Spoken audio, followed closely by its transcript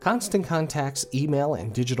Constant Contact's email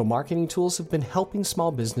and digital marketing tools have been helping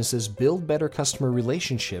small businesses build better customer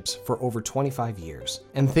relationships for over 25 years.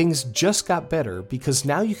 And things just got better because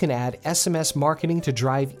now you can add SMS marketing to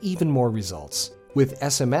drive even more results. With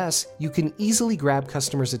SMS, you can easily grab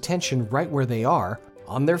customers' attention right where they are,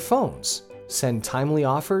 on their phones. Send timely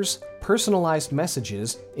offers, personalized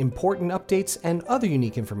messages, important updates, and other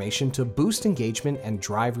unique information to boost engagement and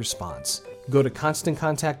drive response. Go to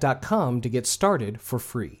ConstantContact.com to get started for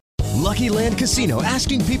free. Lucky Land Casino,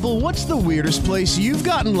 asking people, what's the weirdest place you've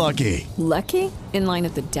gotten lucky? Lucky? In line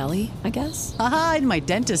at the deli, I guess? Aha, in my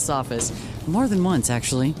dentist's office. More than once,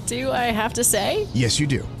 actually. Do I have to say? Yes, you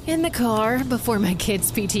do. In the car before my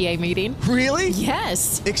kids' PTA meeting. Really?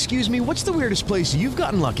 Yes. Excuse me, what's the weirdest place you've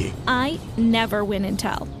gotten lucky? I never win and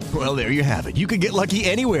tell. Well, there you have it. You can get lucky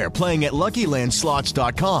anywhere, playing at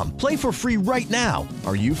LuckyLandSlots.com. Play for free right now.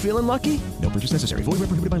 Are you feeling lucky? No purchase necessary. Void where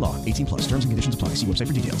prohibited by law. 18 plus. Terms and conditions apply. See website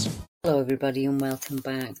for details. Hello, everybody, and welcome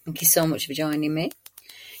back. Thank you so much for joining me.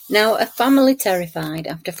 Now, a family terrified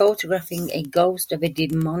after photographing a ghost of a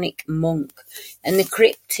demonic monk and the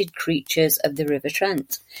cryptid creatures of the River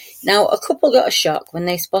Trent. Now, a couple got a shock when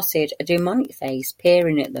they spotted a demonic face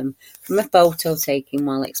peering at them from a photo taken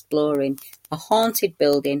while exploring a haunted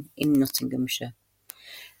building in Nottinghamshire.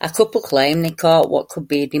 A couple claimed they caught what could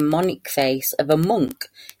be a demonic face of a monk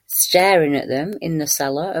staring at them in the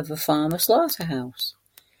cellar of a farmer slaughterhouse.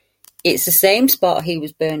 It's the same spot he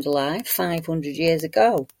was burned alive 500 years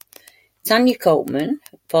ago. Tanya Copeman,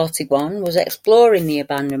 41, was exploring the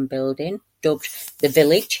abandoned building, dubbed The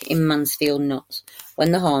Village in Mansfield, Notts,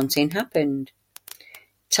 when the haunting happened.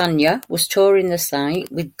 Tanya was touring the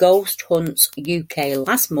site with Ghost Hunts UK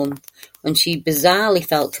last month when she bizarrely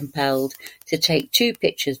felt compelled to take 2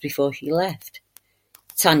 pictures before she left.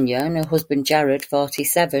 Tanya and her husband Jared,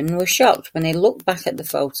 47, were shocked when they looked back at the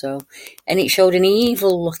photo and it showed an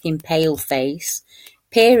evil-looking pale face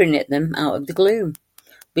peering at them out of the gloom,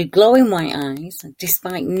 with glowing white eyes,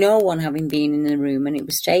 despite no one having been in the room when it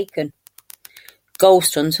was taken.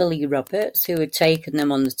 Ghost hunter Lee Roberts, who had taken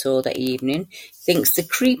them on the tour that evening, thinks the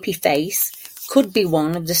creepy face could be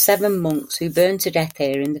one of the 7 monks who burned to death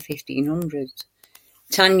here in the 1500s.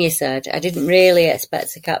 Tanya said, "I didn't really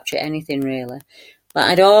expect to capture anything really, but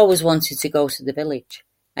I'd always wanted to go to the village.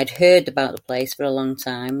 I'd heard about the place for a long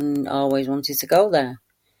time and always wanted to go there."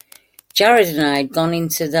 Jared and I had gone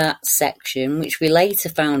into that section, which we later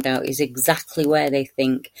found out is exactly where they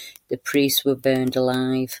think the priests were burned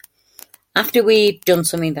alive. After we'd done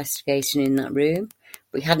some investigation in that room,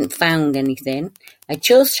 we hadn't found anything. I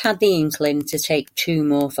just had the inkling to take 2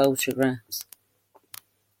 more photographs.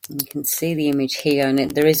 You can see the image here,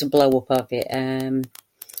 and there is a blow-up of it.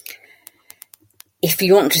 If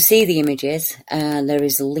you want to see the images, there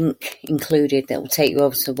is a link included that will take you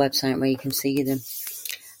over to the website where you can see them.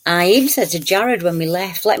 I even said to Jared when we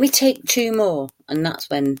left, "Let me take 2 more," and that's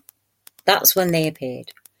when they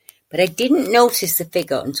appeared. But I didn't notice the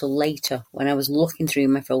figure until later when I was looking through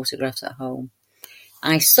my photographs at home.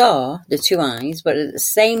 I saw the 2 eyes, but at the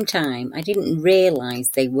same time, I didn't realise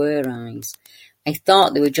they were eyes. I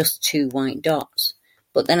thought they were just 2 white dots.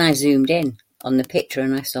 But then I zoomed in on the picture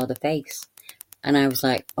and I saw the face. And I was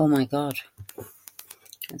like, oh my God.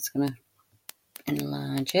 That's going to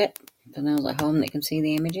enlarge it. For those at home that can see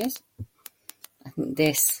the images. I think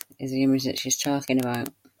this is the image that she's talking about.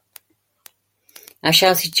 I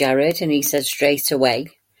shouted Jared and he said straight away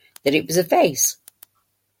that it was a face.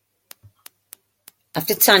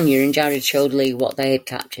 After Tanya and Jared showed Lee what they had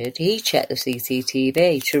captured, he checked the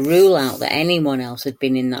CCTV to rule out that anyone else had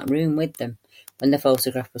been in that room with them when the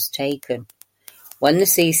photograph was taken. When the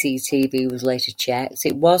CCTV was later checked,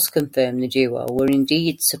 it was confirmed the duo were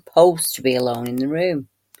indeed supposed to be alone in the room.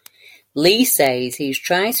 Lee says he's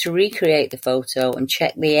tried to recreate the photo and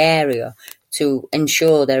check the area to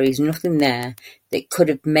ensure there is nothing there that could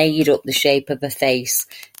have made up the shape of a face,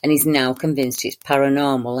 and is now convinced it's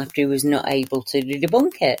paranormal after he was not able to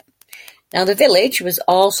debunk it. Now, the village was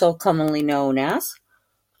also commonly known as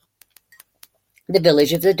the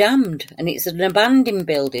Village of the Damned, and it's an abandoned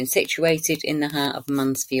building situated in the heart of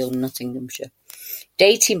Mansfield, Nottinghamshire.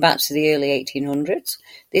 Dating back to the early 1800s,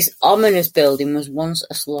 this ominous building was once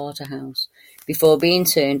a slaughterhouse, before being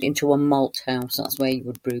turned into a malt house. That's where you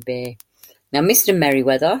would brew beer. Now, Mr.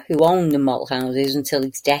 Merriweather, who owned the malt houses until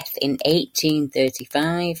his death in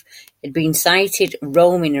 1835, had been sighted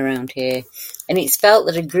roaming around here, and it's felt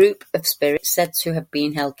that a group of spirits said to have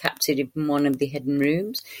been held captive in one of the hidden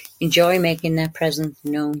rooms enjoy making their presence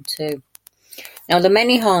known too. Now, the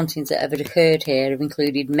many hauntings that have occurred here have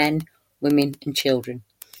included men, women and children.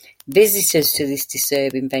 Visitors to this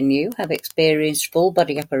disturbing venue have experienced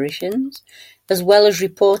full-body apparitions, as well as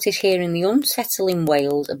reported hearing the unsettling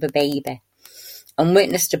wails of a baby, and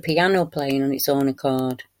witnessed a piano playing on its own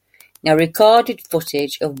accord. Now, recorded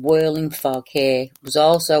footage of whirling fog here was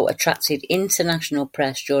also attracted international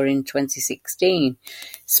press during 2016,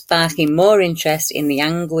 sparking more interest in the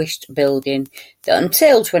anguished building that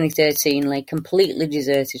until 2013 lay completely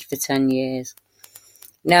deserted for 10 years.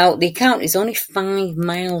 Now, the account is only 5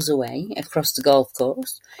 miles away across the golf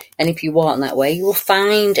course, and if you walk that way, you will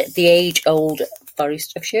find the age-old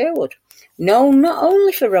Forest of Sherwood, known not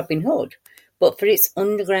only for Robin Hood, but for its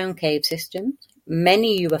underground cave systems,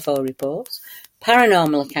 many UFO reports,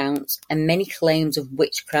 paranormal accounts, and many claims of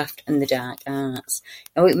witchcraft and the dark arts.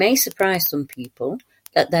 Now, it may surprise some people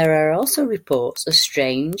that there are also reports of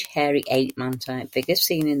strange, hairy ape-man type figures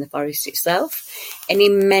seen in the forest itself and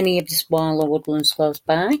in many of the smaller woodlands close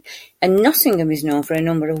by, and Nottingham is known for a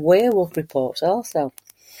number of werewolf reports also.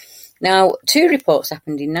 Now, 2 reports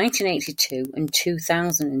happened in 1982 and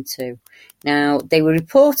 2002. Now, they were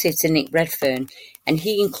reported to Nick Redfern, and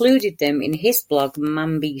he included them in his blog,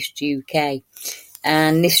 Man Beast UK.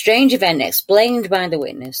 And this strange event explained by the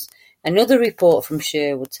witness. Another report from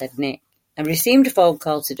Sherwood, said Nick. I received a phone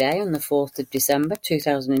call today on the 4th of December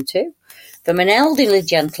 2002 from an elderly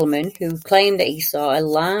gentleman who claimed that he saw a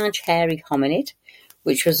large hairy hominid,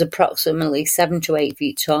 which was approximately 7 to 8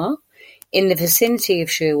 feet tall, in the vicinity of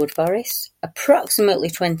Sherwood Forest, approximately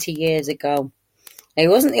 20 years ago. Now, he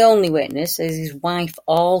wasn't the only witness, as his wife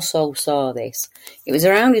also saw this. It was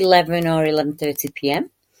around 11 or 11:30 p.m,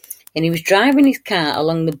 and he was driving his car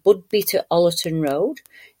along the Budby to Ollerton Road,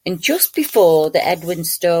 and just before the Edwin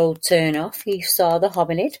Stowe turn-off, he saw the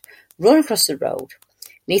hominid run across the road.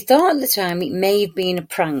 And he thought at the time it may have been a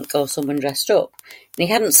prank or someone dressed up, and he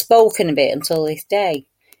hadn't spoken of it until this day.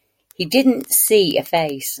 He didn't see a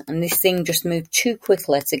face, and this thing just moved too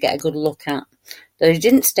quickly to get a good look at, though he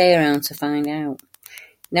didn't stay around to find out.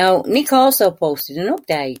 Now, Nick also posted an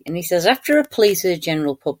update, and he says, after a plea to the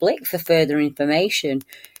general public for further information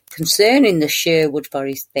concerning the Sherwood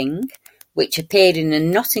Forest thing, which appeared in the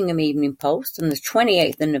Nottingham Evening Post on the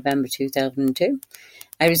 28th of November 2002,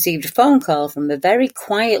 I received a phone call from a very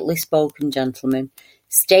quietly spoken gentleman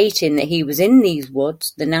stating that he was in these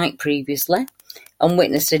woods the night previously and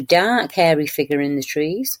witnessed a dark, hairy figure in the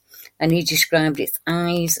trees, and he described its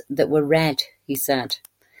eyes that were red, he said.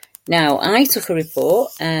 Now, I took a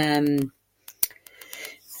report a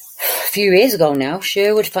few years ago now,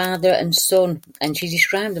 Sherwood father and son, and she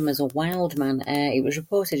described them as a wild man. It was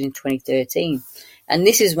reported in 2013, and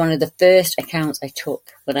this is one of the first accounts I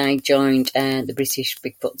took when I joined the British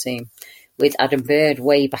Bigfoot team with Adam Bird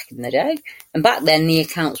way back in the day. And back then, the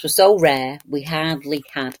accounts were so rare, we hardly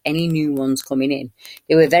had any new ones coming in.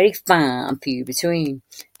 They were very far and few between.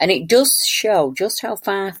 And it does show just how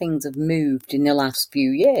far things have moved in the last few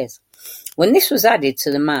years. When this was added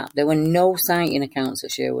to the map, there were no sighting accounts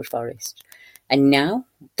at Sherwood Forest. And now,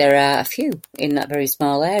 there are a few in that very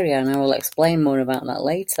small area, and I will explain more about that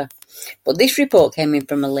later. But this report came in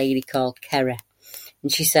from a lady called Kerry.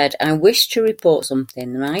 And she said, I wish to report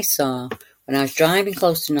something that I saw when I was driving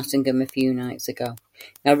close to Nottingham a few nights ago.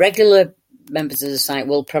 Now, regular members of the site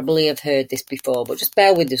will probably have heard this before, but just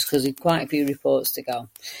bear with us because we've quite a few reports to go.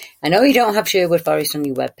 I know you don't have Sherwood Forest on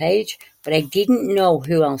your webpage, but I didn't know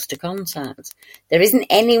who else to contact. There isn't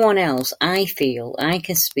anyone else I feel I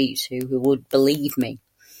can speak to who would believe me.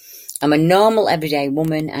 I'm a normal everyday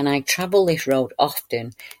woman and I travel this road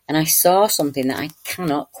often, and I saw something that I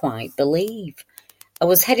cannot quite believe. I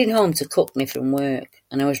was heading home to Cookney from work,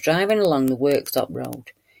 and I was driving along the Workstop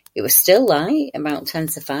Road. It was still light, about 10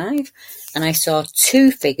 to 5, and I saw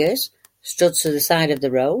 2 figures stood to the side of the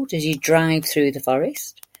road as you drive through the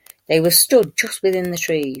forest. They were stood just within the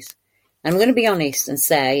trees. I'm going to be honest and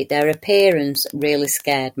say their appearance really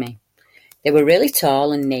scared me. They were really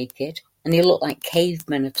tall and naked, and they looked like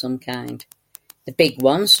cavemen of some kind. The big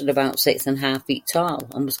one stood about 6.5 feet tall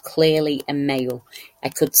and was clearly a male. I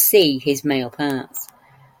could see his male parts.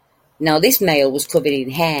 Now, this male was covered in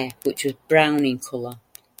hair, which was brown in colour.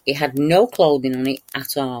 It had no clothing on it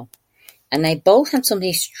at all. And they both had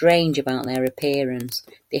something strange about their appearance.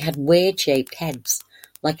 They had weird-shaped heads,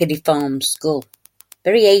 like a deformed skull.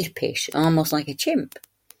 Very apish, almost like a chimp.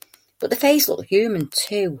 But the face looked human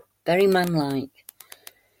too, very man-like.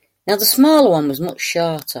 Now, the smaller one was much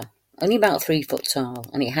shorter, only about 3 foot tall,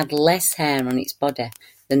 and it had less hair on its body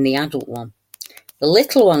than the adult one. The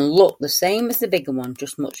little one looked the same as the bigger one,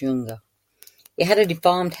 just much younger. It had a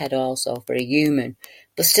deformed head also for a human,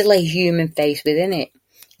 but still a human face within it.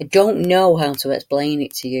 I don't know how to explain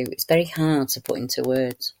it to you. It's very hard to put into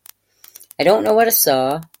words. I don't know what I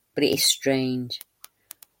saw, but it is strange.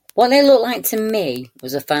 What they looked like to me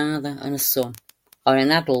was a father and a son, or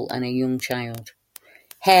an adult and a young child.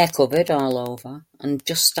 Hair covered all over, and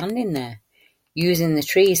just standing there, using the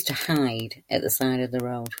trees to hide at the side of the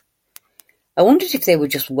road. I wondered if they were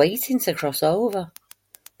just waiting to cross over.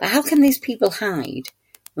 But how can these people hide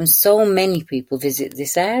when so many people visit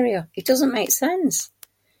this area? It doesn't make sense.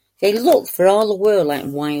 They look for all the world like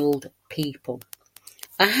wild people.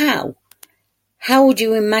 How? How would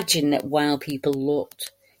you imagine that wild people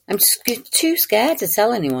looked? I'm just too scared to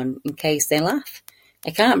tell anyone in case they laugh. I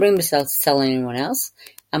can't bring myself to tell anyone else,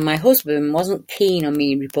 and my husband wasn't keen on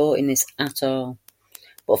me reporting this at all.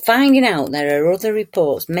 But finding out there are other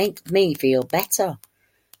reports makes me feel better.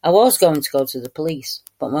 I was going to go to the police,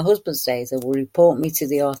 but my husband says they will report me to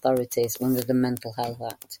the authorities under the Mental Health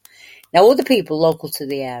Act. Now, other people local to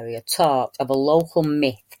the area talk of a local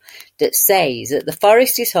myth that says that the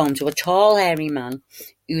forest is home to a tall, hairy man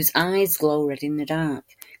whose eyes glow red in the dark.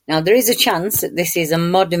 Now, there is a chance that this is a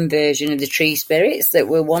modern version of the tree spirits that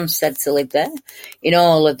were once said to live there in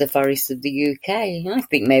all of the forests of the UK. I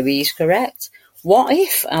think maybe he's correct. What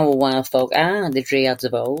if our wild folk are the dryads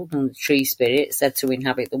of old and the tree spirits said to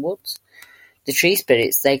inhabit the woods? The tree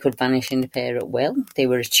spirits, they could vanish and appear at will. They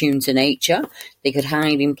were attuned to nature. They could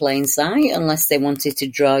hide in plain sight unless they wanted to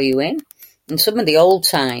draw you in. And some of the old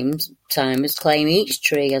timers claim each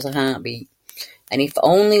tree has a heartbeat. And if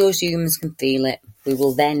only us humans can feel it, we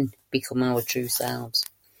will then become our true selves.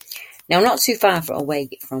 Now, not too far away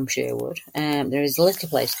from Sherwood, there is a little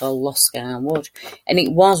place called Loscar Wood, and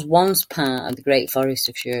it was once part of the Great Forest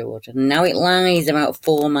of Sherwood, and now it lies about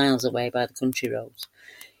 4 miles away by the country roads.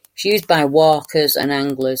 It's used by walkers and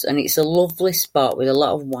anglers, and it's a lovely spot with a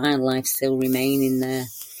lot of wildlife still remaining there.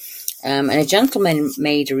 And a gentleman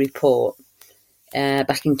made a report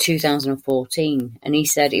back in 2014, and he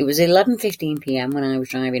said it was 11:15 p.m. when I was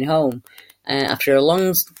driving home after a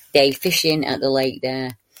long day fishing at the lake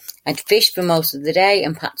there. I'd fished for most of the day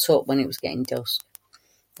and packed up when it was getting dusk.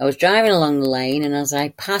 I was driving along the lane, and as I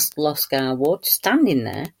passed Loscar Wood, standing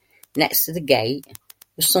there next to the gate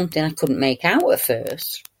was something I couldn't make out at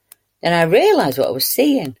first. Then I realised what I was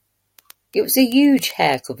seeing. It was a huge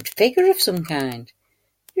hair-covered figure of some kind.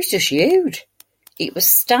 It was just huge. It was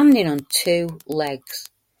standing on 2 legs.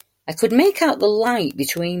 I could make out the light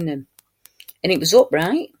between them, and it was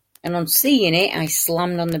upright. And on seeing it, I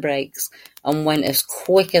slammed on the brakes and went as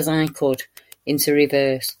quick as I could into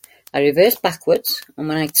reverse. I reversed backwards, and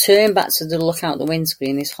when I turned back to look out the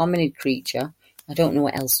windscreen, this hominid creature, I don't know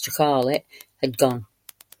what else to call it, had gone.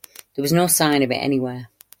 There was no sign of it anywhere.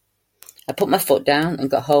 I put my foot down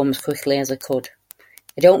and got home as quickly as I could.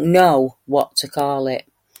 I don't know what to call it.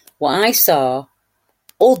 What I saw,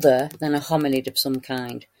 other than a hominid of some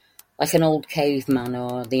kind, like an old caveman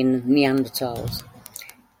or the Neanderthals.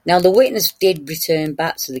 Now, the witness did return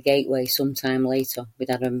back to the gateway sometime later with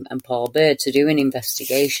Adam and Paul Bird to do an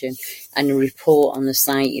investigation and a report on the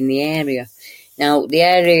site in the area. Now, the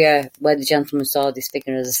area where the gentleman saw this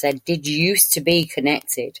figure, as I said, did used to be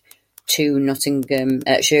connected to Nottingham,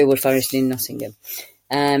 Sherwood Forest in Nottingham.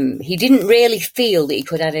 He didn't really feel that he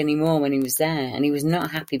could add any more when he was there, and he was not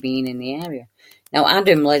happy being in the area. Now,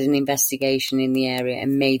 Adam led an investigation in the area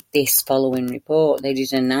and made this following report. They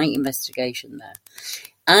did a night investigation there.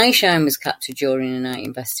 Eyeshine was captured during a night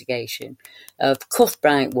investigation of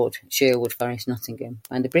Cuthbright Wood, Sherwood Forest, Nottingham,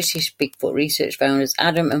 by the British Bigfoot research founders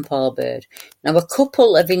Adam and Paul Bird. Now, a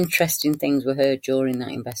couple of interesting things were heard during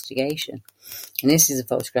that investigation, and this is a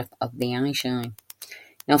photograph of the eyeshine.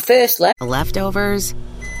 Now, firstly, leftovers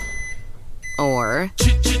or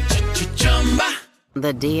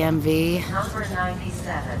the DMV Number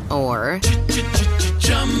 97 or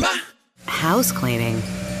house cleaning.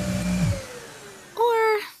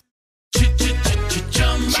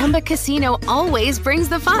 Chumba Casino always brings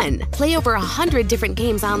the fun. Play over 100 different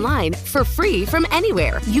games online for free from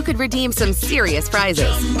anywhere. You could redeem some serious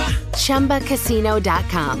prizes.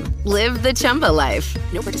 ChumbaCasino.com. Live the Chumba life.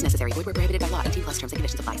 No purchase necessary. Void where prohibited by law. 18+ terms and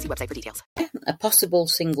conditions apply. See website for details. a possible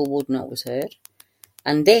single wood knock was heard.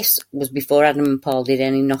 And this was before Adam and Paul did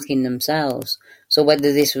any knocking themselves. So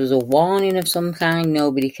whether this was a warning of some kind,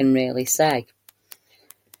 nobody can really say.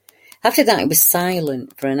 After that, it was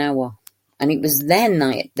silent for an hour. And it was then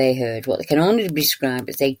that they heard what they can only be described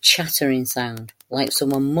as a chattering sound, like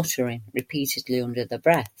someone muttering repeatedly under their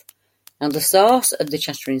breath. Now, the source of the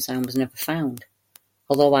chattering sound was never found,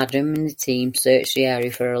 although Adam and the team searched the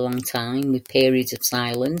area for a long time with periods of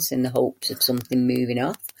silence in the hopes of something moving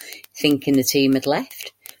off, thinking the team had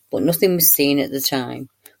left, but nothing was seen at the time.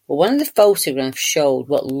 But one of the photographs showed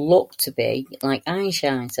what looked to be like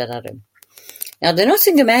eyeshine, said Adam. Now, the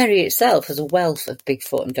Nottingham area itself has a wealth of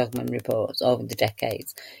Bigfoot and Dogman reports over the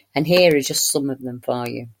decades, and here are just some of them for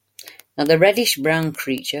you. Now, the reddish-brown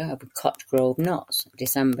creature of Cotgrove Notts,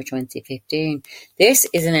 December 2015. This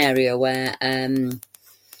is an area where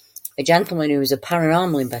a gentleman who was a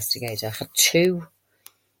paranormal investigator had two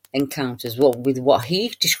encounters with what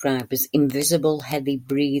he described as invisible heavy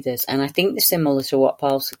breathers, and I think they're similar to what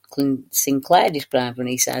Paul Sinclair described when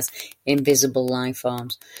he says invisible life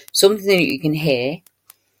forms. Something that you can hear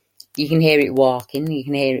it walking, you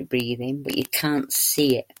can hear it breathing, but you can't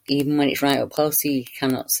see it. Even when it's right up close to you, you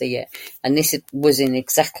cannot see it. And this was in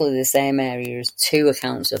exactly the same area as two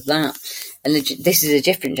accounts of that. And this is a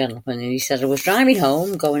different gentleman, and he said, I was driving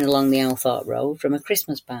home, going along the Althorpe Road from a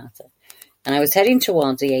Christmas party, and I was heading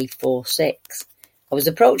towards the A46. I was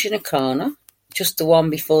approaching a corner, just the one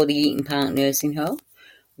before the Eaton Park nursing home,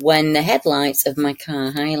 when the headlights of my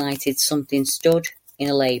car highlighted something stood in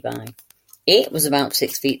a lay-by. It was about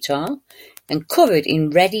 6 feet tall and covered in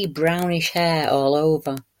reddy brownish hair all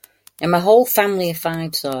over. And my whole family of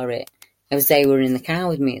 5 saw it, as they were in the car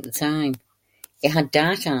with me at the time. It had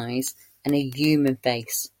dark eyes and a human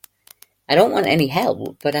face. I don't want any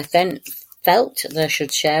help, but I then felt that I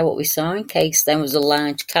should share what we saw in case there was a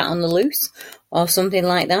large cat on the loose or something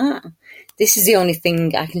like that. This is the only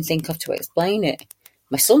thing I can think of to explain it.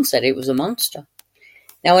 My son said it was a monster.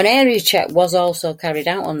 Now, an area check was also carried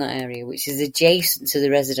out on that area, which is adjacent to the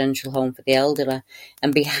residential home for the elderly.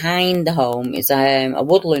 And behind the home is a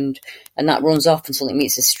woodland, and that runs off until it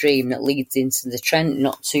meets a stream that leads into the Trent,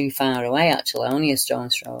 not too far away, actually, only a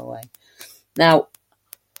stone's throw away. Now,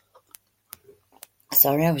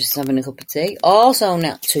 sorry, I was just having a cup of tea. Also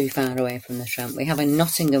not too far away from the Trent, we have a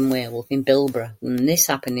Nottingham werewolf in Bilborough, and this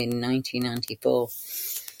happened in 1994.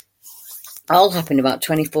 All happened about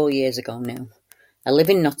 24 years ago now. I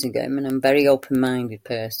live in Nottingham, and I'm a very open-minded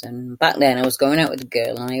person. Back then, I was going out with a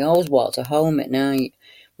girl, and I always walked her home at night.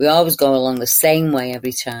 We always go along the same way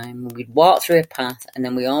every time. We'd walk through a path, and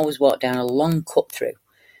then we always walked down a long cut-through.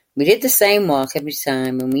 We did the same walk every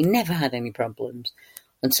time, and we never had any problems.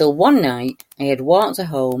 Until one night, I had walked her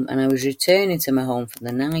home, and I was returning to my home for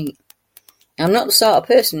the night. I'm not the sort of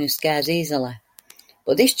person who scares easily,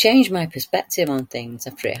 but this changed my perspective on things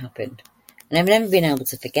after it happened, and I've never been able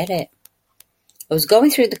to forget it. I was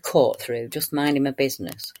going through the cut-through, just minding my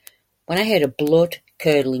business, when I heard a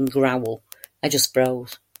blood-curdling growl. I just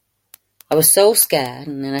froze. I was so scared,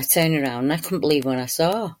 and then I turned around, and I couldn't believe what I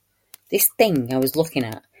saw. This thing I was looking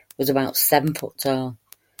at was about 7 foot tall,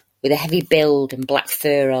 with a heavy build and black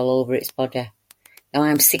fur all over its body. Now,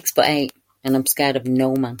 I'm 6'8", and I'm scared of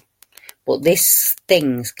no man. But this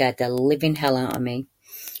thing scared the living hell out of me.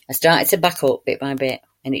 I started to back up bit by bit,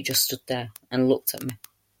 and it just stood there and looked at me.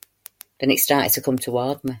 Then it started to come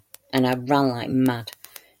toward me, and I ran like mad.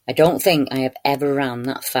 I don't think I have ever ran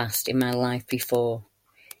that fast in my life before.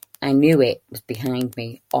 I knew it was behind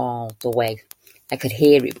me all the way. I could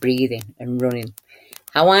hear it breathing and running.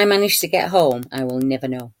 How I managed to get home, I will never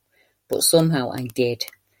know. But somehow I did.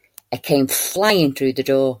 I came flying through the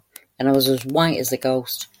door, and I was as white as a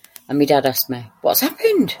ghost. And my dad asked me, "What's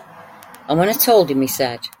happened?" And when I told him, he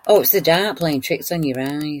said, "Oh, it's the dark playing tricks on your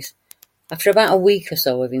eyes." After about a week or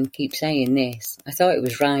so of him keep saying this, I thought it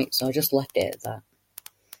was right, so I just left it at that.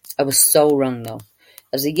 I was so wrong, though.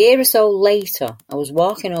 As a year or so later, I was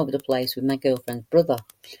walking over the place with my girlfriend's brother.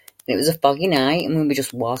 And it was a foggy night, and we were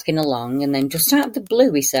just walking along, and then just out of the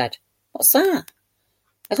blue, he said, "What's that?"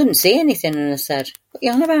 I couldn't see anything, and I said, "What are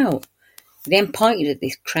you on about?" He then pointed at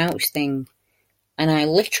this crouched thing, and I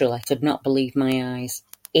literally could not believe my eyes.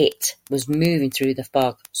 It was moving through the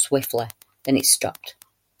fog swiftly, then it stopped.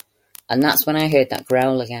 And that's when I heard that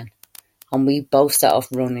growl again. And we both set off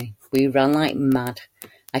running. We ran like mad.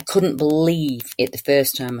 I couldn't believe it the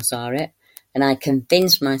first time I saw it, and I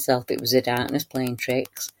convinced myself it was the darkness playing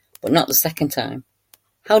tricks, but not the second time.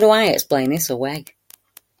 How do I explain this away?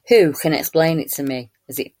 Who can explain it to me,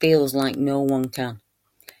 as it feels like no one can?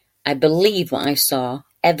 I believe what I saw.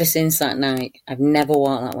 Ever since that night, I've never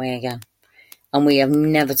walked that way again. And we have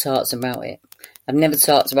never talked about it. I've never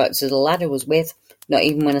talked about it to the lad I was with, not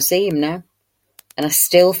even when I see him now. And I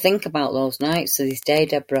still think about those nights to this day,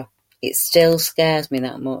 Deborah. It still scares me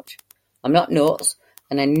that much. I'm not nuts,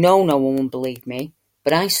 and I know no one will believe me,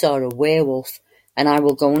 but I saw a werewolf, and I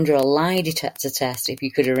will go under a lie detector test if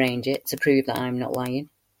you could arrange it to prove that I'm not lying.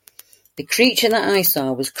 The creature that I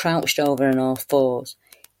saw was crouched over on all fours,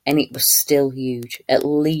 and it was still huge, at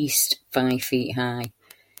least 5 feet high.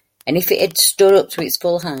 And if it had stood up to its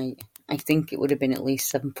full height, I think it would have been at least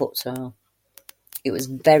 7 foot tall. It was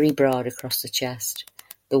very broad across the chest.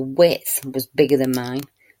 The width was bigger than mine,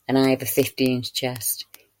 and I have a 50-inch chest.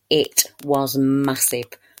 It was massive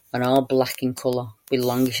and all black in colour with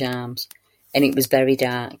longish arms, and it was very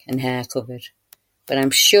dark and hair covered. But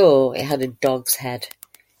I'm sure it had a dog's head.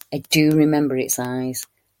 I do remember its eyes.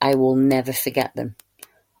 I will never forget them,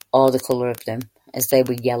 or the colour of them, as they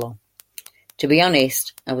were yellow. To be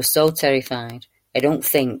honest, I was so terrified, I don't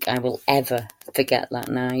think I will ever forget that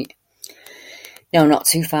night. Now, not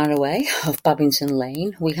too far away, off Babington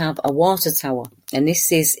Lane, we have a water tower, and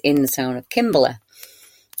this is in the town of Kimberley.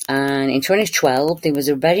 And in 2012, there was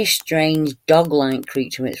a very strange dog-like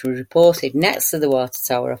creature which was reported next to the water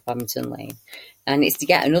tower of Babington Lane. And it's to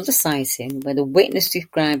get another sighting where the witness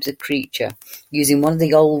describes the creature using one of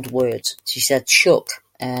the old words. She said "chuck,"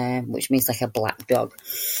 which means like a black dog.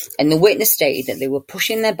 And the witness stated that they were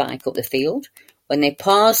pushing their bike up the field when they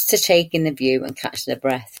paused to take in the view and catch their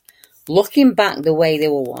breath. Looking back the way they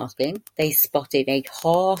were walking, they spotted a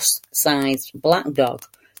horse-sized black dog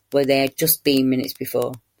where they had just been minutes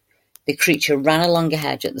before. The creature ran along a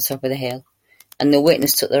hedge at the top of the hill, and the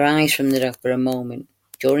witness took their eyes from the dog for a moment,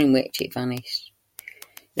 during which it vanished.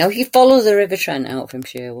 Now, if you follow the River Trent out from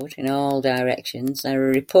Sherwood in all directions, there are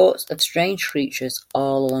reports of strange creatures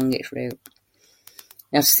all along its route.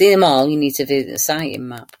 Now, to see them all, you need to visit the sighting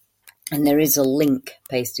map, and there is a link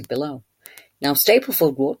pasted below. Now,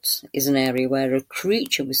 Stapleford Woods is an area where a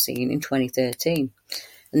creature was seen in 2013,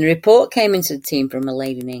 and the report came into the team from a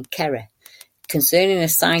lady named Kerry concerning a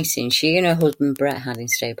sighting she and her husband Brett had in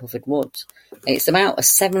Stapleford Woods. It's about a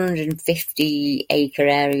 750-acre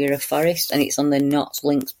area of forest, and it's on the Notts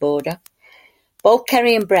Links border. Both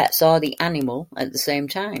Kerry and Brett saw the animal at the same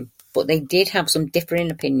time, but they did have some differing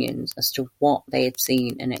opinions as to what they had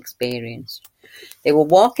seen and experienced. They were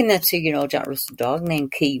walking their 2-year-old Jack Russell dog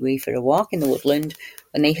named Kiwi for a walk in the woodland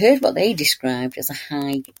when they heard what they described as a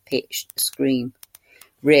high-pitched scream.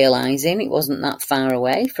 Realising it wasn't that far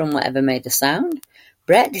away from whatever made the sound,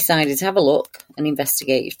 Brett decided to have a look and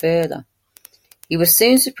investigate further. He was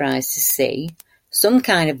soon surprised to see some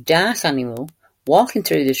kind of dark animal walking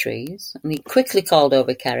through the trees, and he quickly called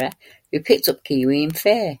over Kerry, who picked up Kiwi in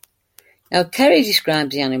fear. Now, Kerry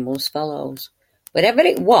described the animal as follows. Whatever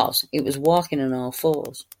it was walking on all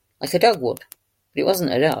fours, like a dog would, but it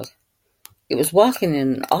wasn't a dog. It was walking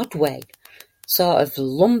in an odd way, sort of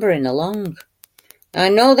lumbering along. Now, I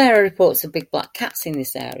know there are reports of big black cats in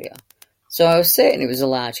this area, so I was certain it was a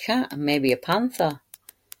large cat and maybe a panther.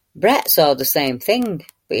 Brett saw the same thing,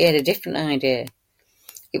 but he had a different idea.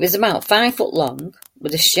 It was about 5 foot long,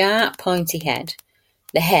 with a sharp, pointy head.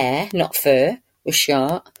 The hair, not fur, was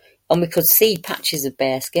short, and we could see patches of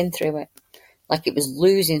bare skin through it, like it was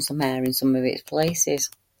losing some hair in some of its places.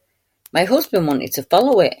 My husband wanted to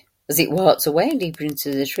follow it as it walked away deeper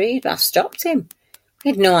into the trees, but I stopped him. I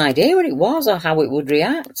had no idea what it was or how it would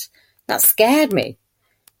react. That scared me,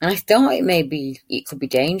 and I thought it could be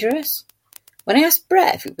dangerous. When I asked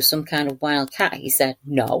Brett if it was some kind of wild cat, he said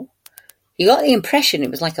no. He got the impression it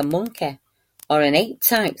was like a monkey or an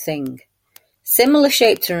ape-type thing. Similar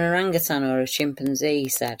shape to an orangutan or a chimpanzee, he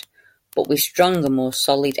said, but with stronger, more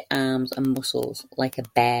solid arms and muscles, like a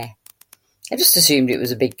bear. I just assumed it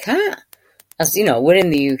was a big cat, as, you know, we're in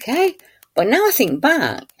the UK. But now I think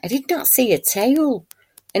back, I did not see a tail,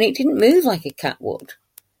 and it didn't move like a cat would.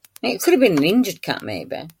 It could have been an injured cat,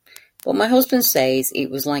 maybe, but my husband says it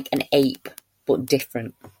was like an ape, but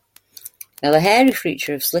different. Now, the hairy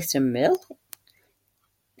creature of Slitton Mill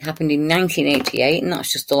happened in 1988, and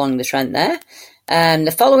that's just along the Trent there.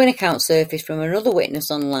 The following account surfaced from another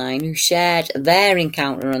witness online who shared their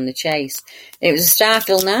encounter on the chase. It was a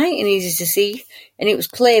star-filled night and easy to see, and it was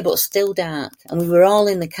clear but still dark, and we were all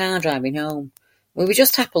in the car driving home. We were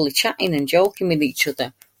just happily chatting and joking with each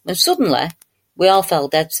other, when suddenly we all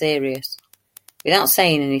felt dead serious. Without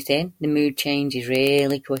saying anything, the mood changes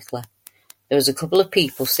really quickly. There was a couple of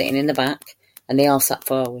people sitting in the back, and they all sat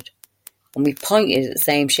forward, and we pointed at the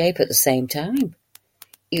same shape at the same time.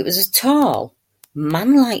 It was a tall,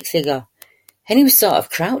 man-like figure, and he was sort of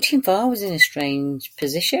crouching forwards in a strange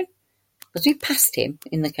position. As we passed him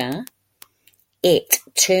in the car, it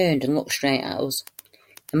turned and looked straight at us.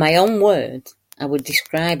 In my own words, I would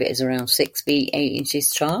describe it as around 6 feet 8 inches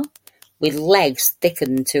tall, with legs thicker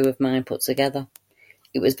than 2 of mine put together.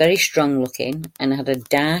 It was very strong looking and had a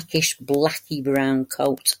darkish blacky brown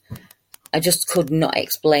coat. I just could not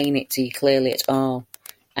explain it to you clearly at all,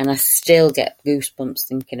 and I still get goosebumps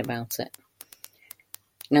thinking about it.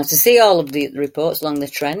 Now, to see all of the reports along the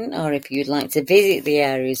Trent, or if you'd like to visit the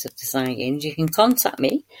areas of the sightings, you can contact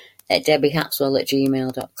me at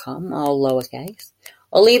debbiehatswell@gmail.com, all lowercase,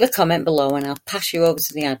 or leave a comment below and I'll pass you over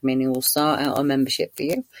to the admin who will sort out a membership for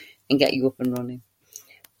you and get you up and running.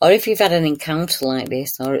 Or if you've had an encounter like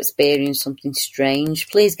this or experienced something strange,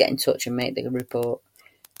 please get in touch and make the report.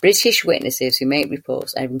 British witnesses who make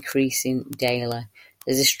reports are increasing daily.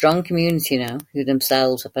 There's a strong community now who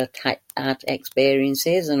themselves have had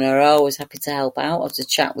experiences and are always happy to help out or to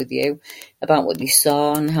chat with you about what you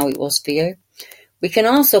saw and how it was for you. We can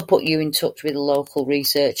also put you in touch with a local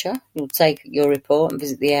researcher who will take your report and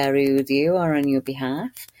visit the area with you or on your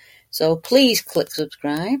behalf. So please click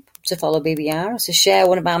subscribe to follow BBR or to share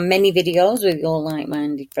one of our many videos with your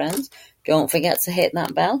like-minded friends. Don't forget to hit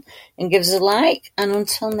that bell and give us a like. And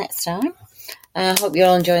until next time, I hope you're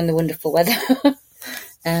all enjoying the wonderful weather.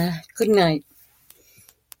 Good night.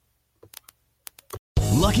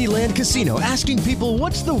 Lucky Land Casino, asking people,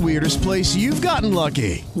 what's the weirdest place you've gotten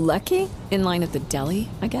lucky? Lucky? In line at the deli,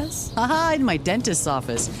 I guess? Aha, in my dentist's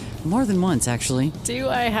office. More than once, actually. Do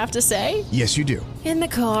I have to say? Yes, you do. In the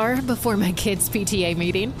car before my kids' PTA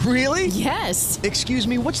meeting. Really? Yes. Excuse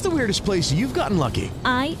me, what's the weirdest place you've gotten lucky?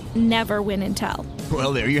 I never win and tell.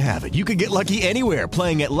 Well, there you have it. You can get lucky anywhere,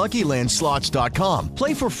 playing at LuckyLandSlots.com.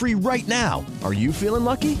 Play for free right now. Are you feeling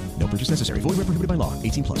lucky? No purchase necessary. Void where prohibited by law.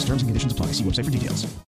 18+. Terms and conditions apply. See website for details.